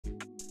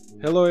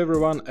Hello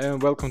everyone and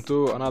welcome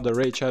to another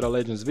Raid Shadow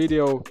Legends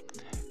video.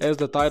 As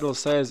the title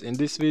says, in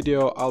this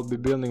video I'll be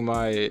building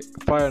my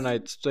Fire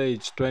Knight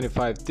stage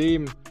 25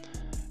 team.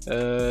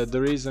 The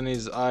reason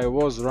is I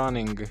was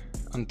running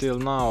until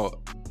now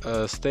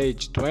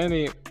stage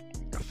 20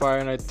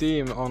 Fire Knight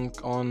team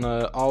on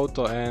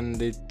auto,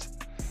 and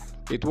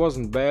it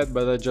wasn't bad,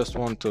 but I just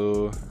wanted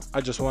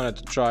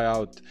to try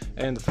out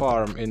and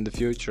farm in the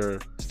future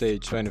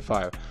stage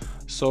 25.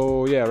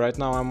 So yeah, right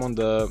now I'm on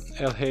the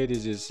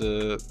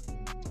LEGY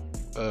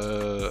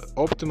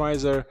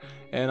optimizer,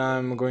 and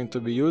I'm going to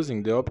be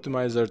using the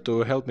optimizer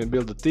to help me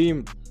build a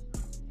team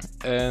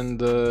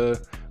and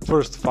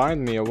first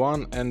find me a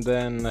one and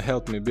then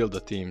help me build a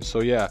team. So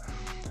yeah,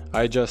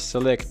 I just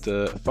select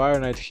Fire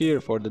Knight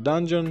here for the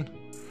dungeon,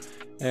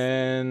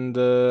 and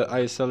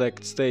I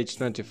select stage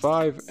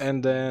 25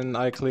 and then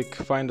I click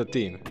find a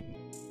team.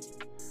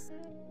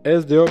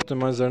 As the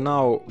optimizer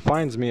now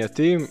finds me a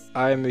team,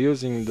 I'm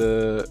using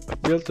the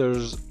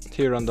filters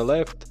here on the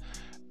left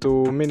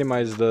to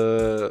minimize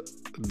the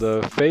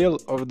fail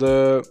of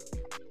the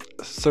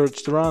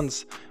searched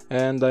runs,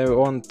 and I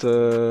want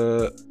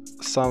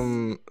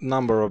some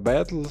number of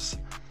battles,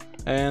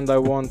 and I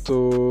want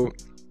to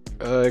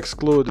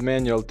exclude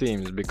manual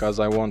teams because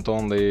I want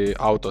only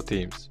auto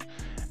teams.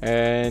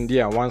 And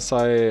yeah, once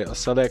I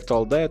select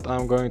all that,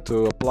 I'm going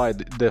to apply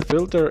the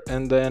filter,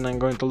 and then I'm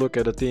going to look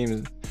at the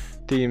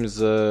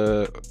teams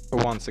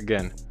once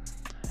again.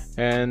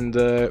 And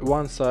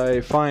once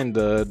I find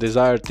the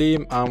desired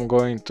team, I'm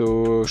going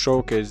to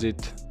showcase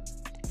it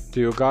to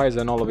you guys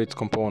and all of its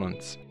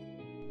components.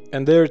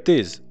 And there it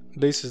is.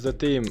 This is the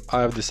team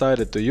I've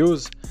decided to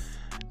use.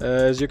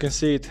 As you can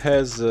see, it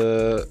has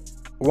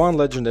one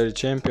legendary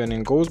champion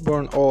in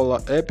Ghostborn, all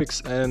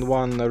epics, and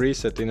one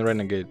reset in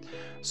Renegade.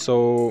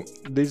 So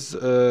this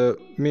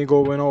me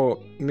going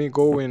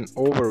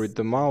over with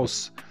the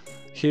mouse.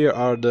 Here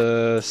are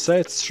the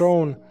sets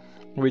shown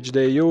which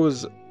they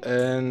use,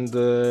 and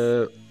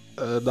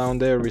down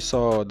there we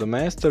saw the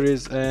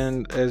masteries,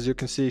 and as you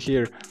can see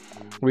here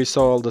we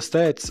saw all the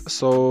stats.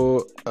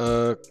 So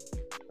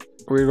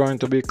we're going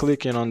to be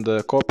clicking on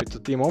the copy to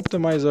team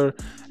optimizer,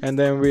 and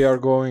then we are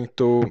going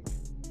to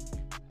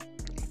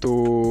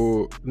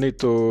need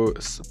to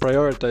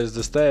prioritize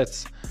the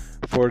stats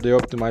for the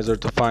optimizer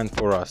to find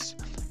for us.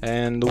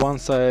 And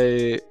once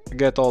I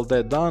get all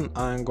that done,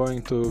 I'm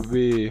going to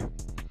be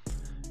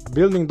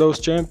building those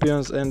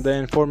champions and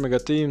then forming a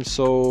team.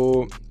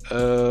 So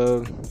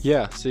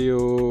yeah, see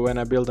you when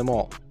I build them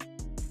all.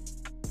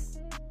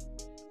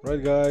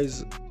 Right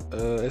guys,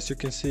 as you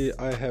can see,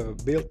 I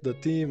have built the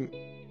team,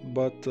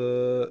 but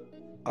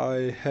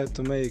I had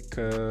to make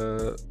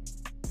a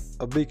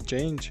big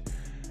change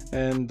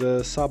and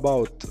sub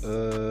out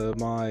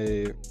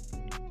my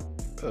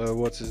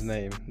what's his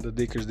name, the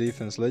Dicker's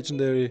Defense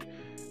legendary.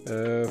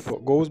 For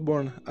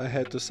Ghostborn, I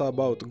had to sub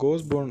out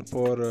Ghostborn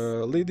for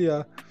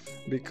Lydia,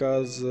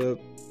 because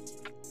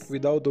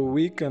without the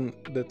weaken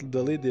that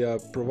the Lydia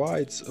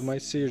provides, my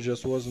seer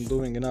just wasn't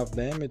doing enough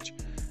damage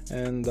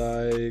and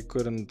I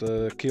couldn't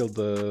kill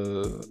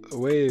the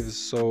waves.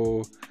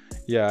 So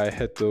yeah, I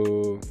had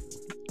to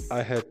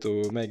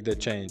make that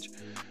change.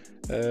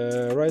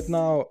 Right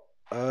now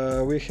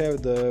we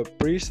have the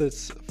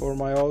presets for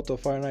my auto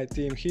Fire Knight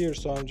team here,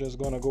 so I'm just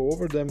gonna go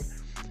over them.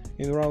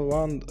 In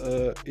round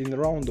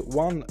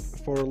one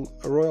for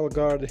Royal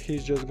Guard,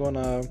 he's just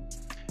gonna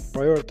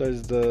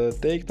prioritize the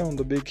takedown,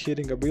 the big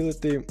hitting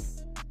ability.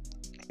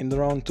 In the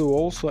round 2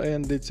 also,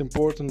 and it's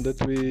important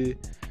that we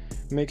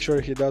make sure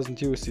he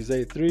doesn't use his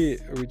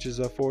A3, which is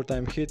a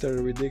 4-time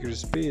hitter with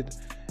decreased speed,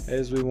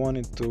 as we want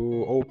it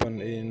to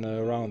open in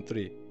round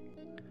 3.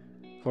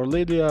 For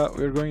Lydia,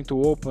 we're going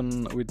to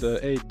open with the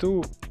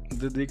A2,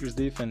 the decreased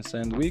defense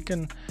and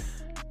weaken.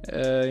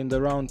 In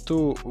the round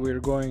 2 we're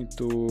going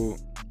to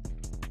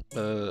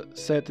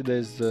set it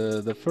as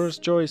the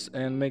first choice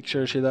and make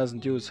sure she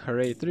doesn't use her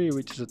A3,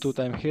 which is a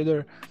 2-time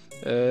hitter,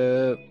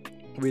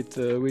 with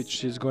which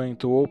she's going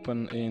to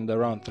open in the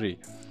round 3.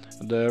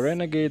 The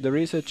Renegade, the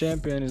reset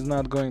champion, is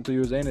not going to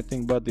use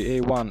anything but the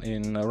A1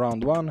 in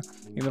round 1.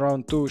 In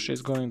round 2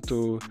 she's going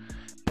to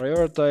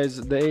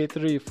prioritize the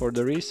A3 for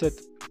the reset,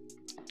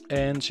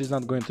 and she's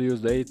not going to use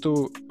the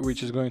A2,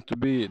 which is going to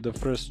be the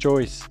first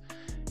choice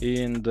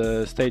in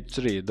the stage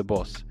 3, the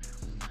boss.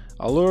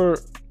 Allure,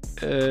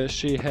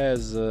 she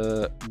has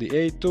the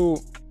A2,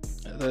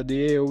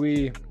 the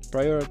AoE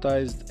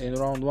prioritized in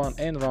round 1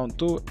 and round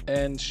 2,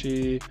 and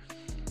she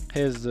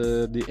has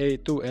the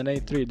A2 and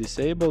A3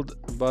 disabled,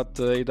 but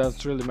it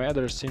doesn't really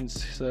matter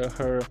since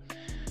her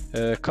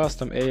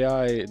custom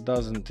AI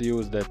doesn't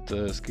use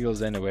that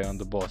skills anyway on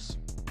the boss.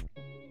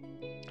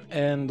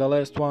 And the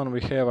last one,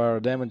 we have our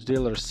damage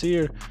dealer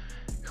Seer,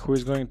 who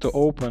is going to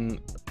open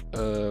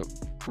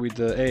with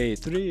the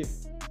A3.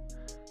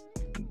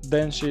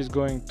 Then she's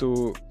going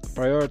to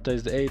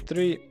prioritize the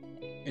A3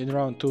 in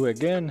round 2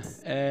 again,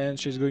 and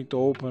she's going to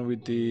open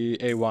with the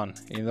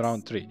A1 in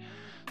round 3.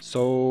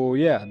 So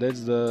yeah,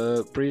 that's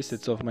the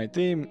presets of my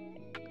team,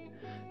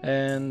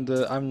 and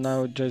I'm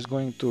now just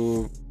going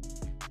to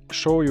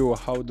show you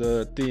how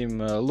the team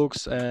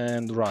looks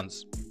and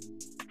runs.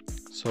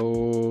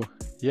 So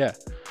yeah,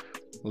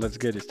 let's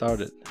get it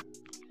started.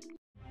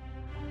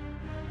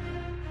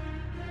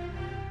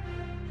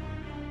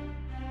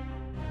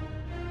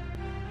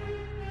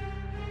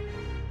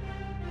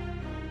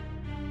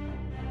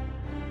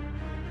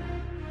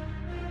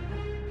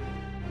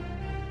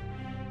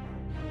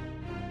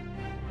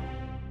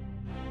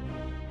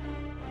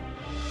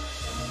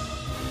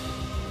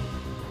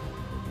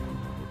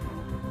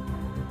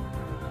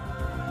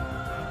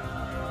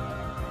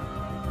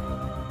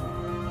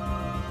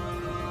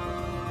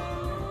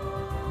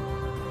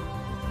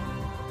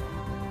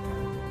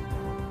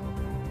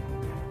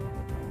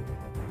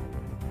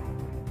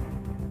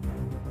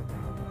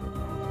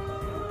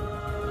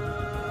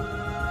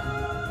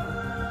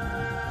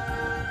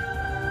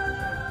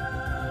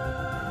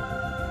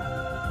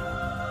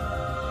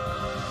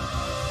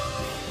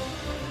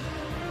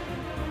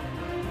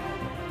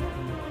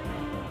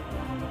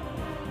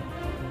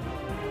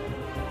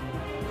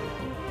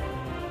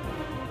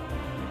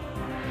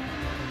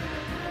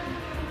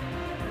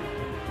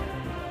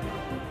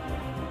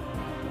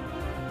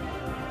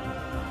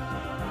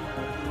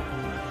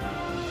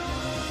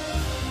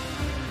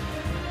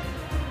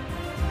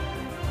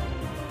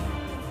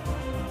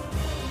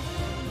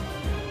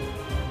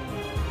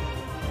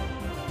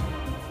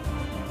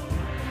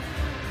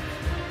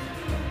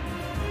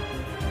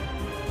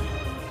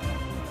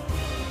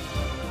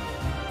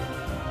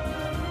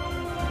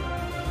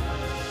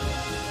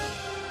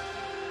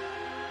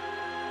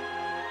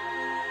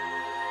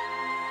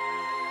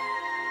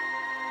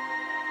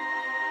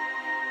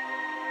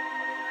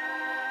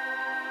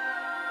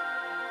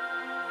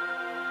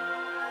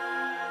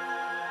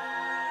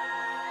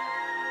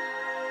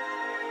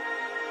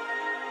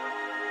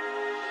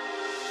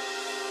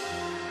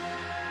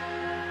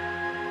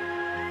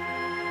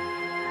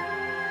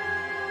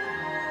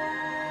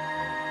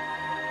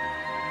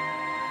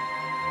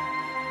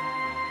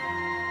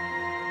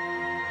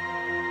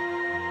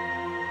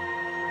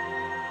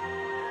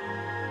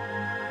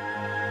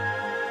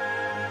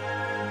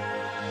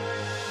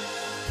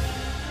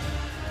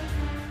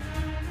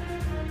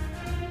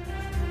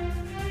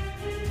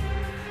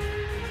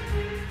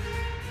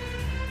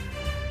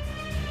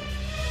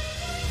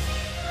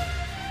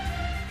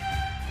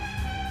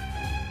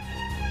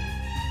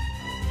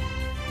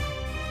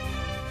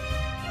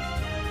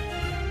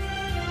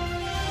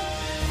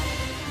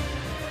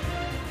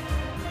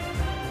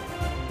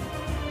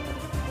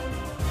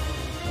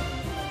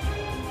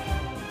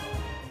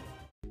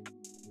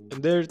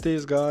 And there it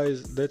is,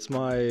 guys, that's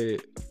my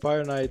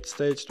Fire Knight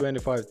stage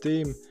 25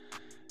 team.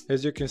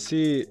 As you can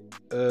see,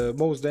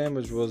 most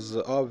damage was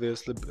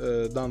obviously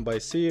done by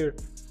Seer,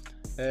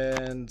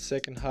 and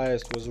second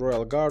highest was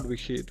Royal Guard with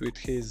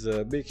his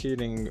big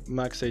hitting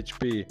max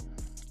HP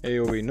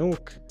AoE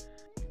nuke.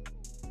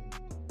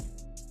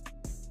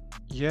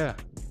 Yeah,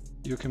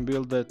 you can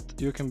build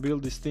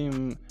this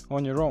team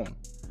on your own.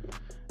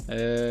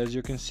 As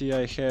you can see,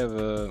 I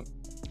have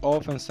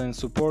offense and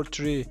support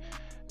tree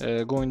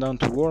going down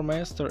to War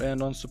Master,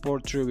 and on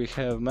support tree we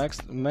have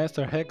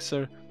Master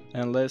Hexer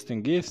and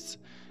Lasting Gifts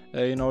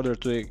in order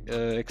to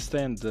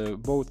extend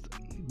both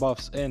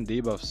buffs and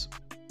debuffs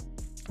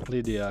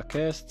Lydia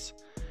casts.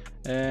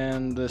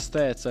 And the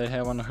stats I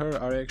have on her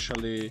are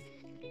actually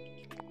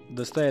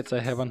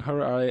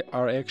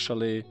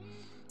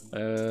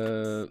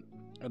the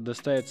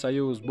stats I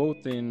use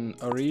both in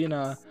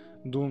Arena,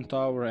 Doom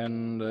Tower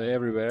and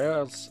everywhere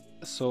else.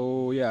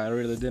 So yeah, I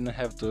really didn't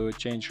have to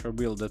change her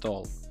build at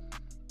all.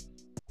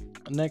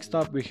 Next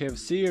up we have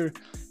Seer.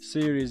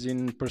 Seer is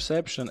in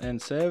Perception and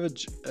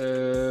Savage.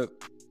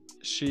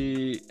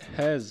 She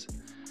has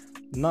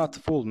not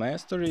full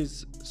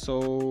masteries,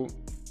 so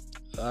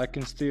I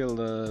can still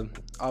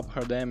up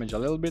her damage a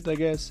little bit, I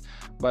guess,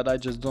 but I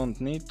just don't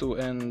need to,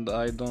 and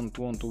I don't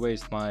want to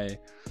waste my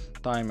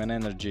time and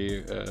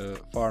energy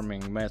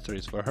farming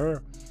masteries for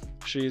her.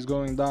 She is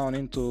going down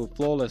into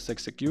Flawless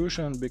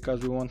Execution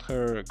because we want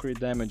her crit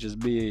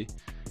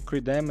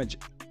damage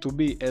to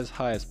be as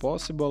high as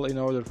possible in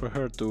order for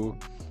her to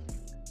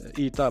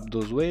eat up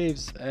those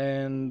waves.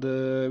 And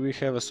we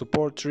have a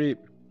support tree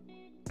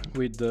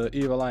with the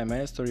Evil Eye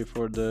Mastery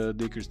for the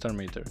decreased turn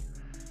meter.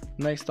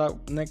 Next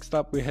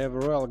up we have a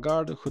Royal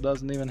Guard who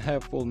doesn't even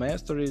have full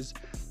masteries.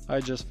 I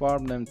just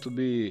farm them to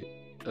be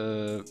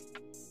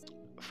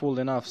full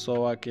enough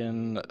so I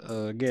can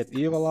get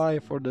Evil Eye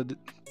for the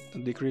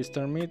decreased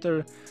turn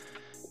meter,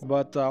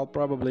 but I'll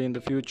probably in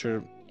the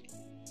future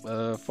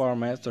farm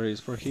masteries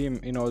for him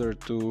in order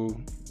to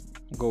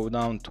go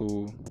down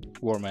to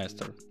War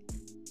Master.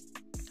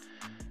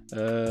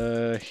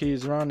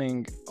 He's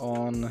running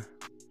on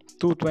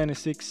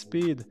 226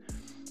 speed,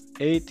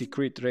 80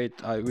 crit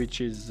rate, which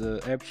is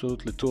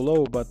absolutely too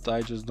low, but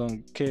I just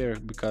don't care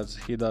because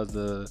he does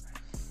the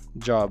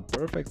job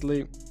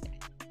perfectly.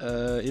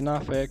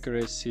 Enough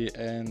accuracy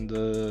and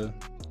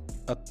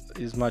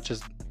as much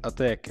as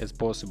attack as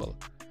possible.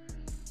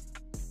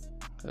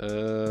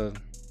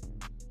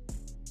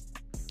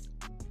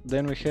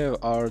 Then we have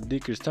our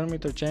decreased turn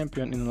meter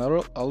champion in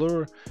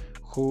Allure,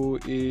 who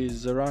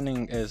is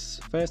running as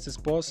fast as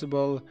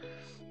possible,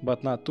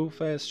 but not too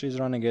fast. She's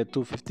running at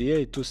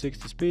 258,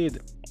 260 speed.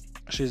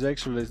 She's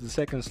actually the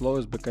second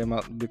slowest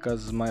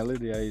because my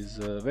Lydia is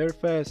very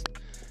fast.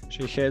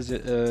 She has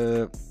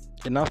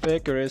enough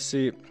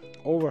accuracy,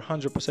 over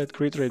 100%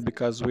 crit rate,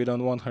 because we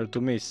don't want her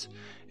to miss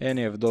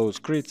any of those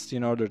crits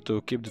in order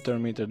to keep the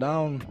turn meter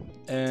down.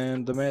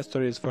 And the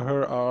masteries for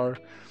her are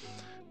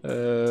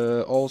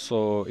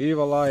also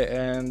Evil Eye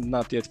and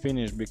not yet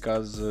finished,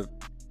 because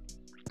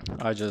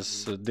I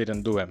just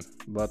didn't do them,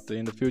 but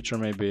in the future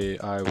maybe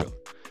I will.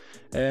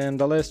 And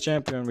the last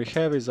champion we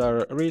have is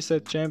our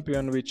reset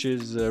champion, which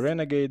is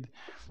Renegade.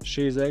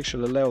 She is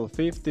actually level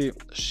 50.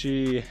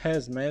 She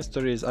has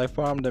masteries. I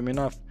farmed them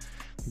enough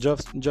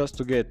just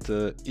to get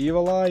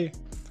Evil Eye,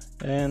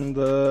 and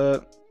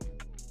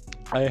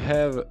I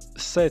have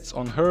sets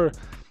on her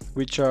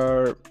which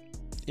are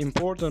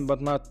important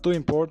but not too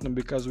important,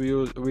 because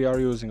we are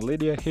using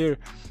Lydia here.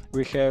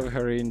 We have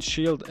her in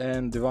shield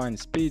and divine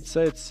speed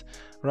sets,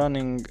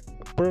 running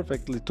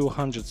perfectly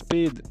 200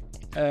 speed,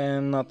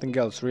 and nothing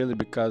else really,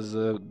 because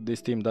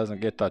this team doesn't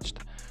get touched.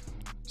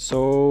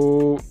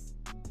 So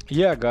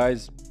yeah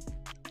guys,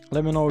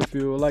 let me know if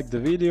you like the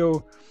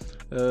video.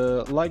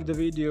 Like the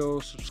video,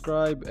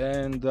 subscribe,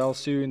 and I'll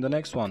see you in the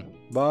next one.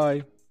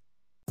 Bye.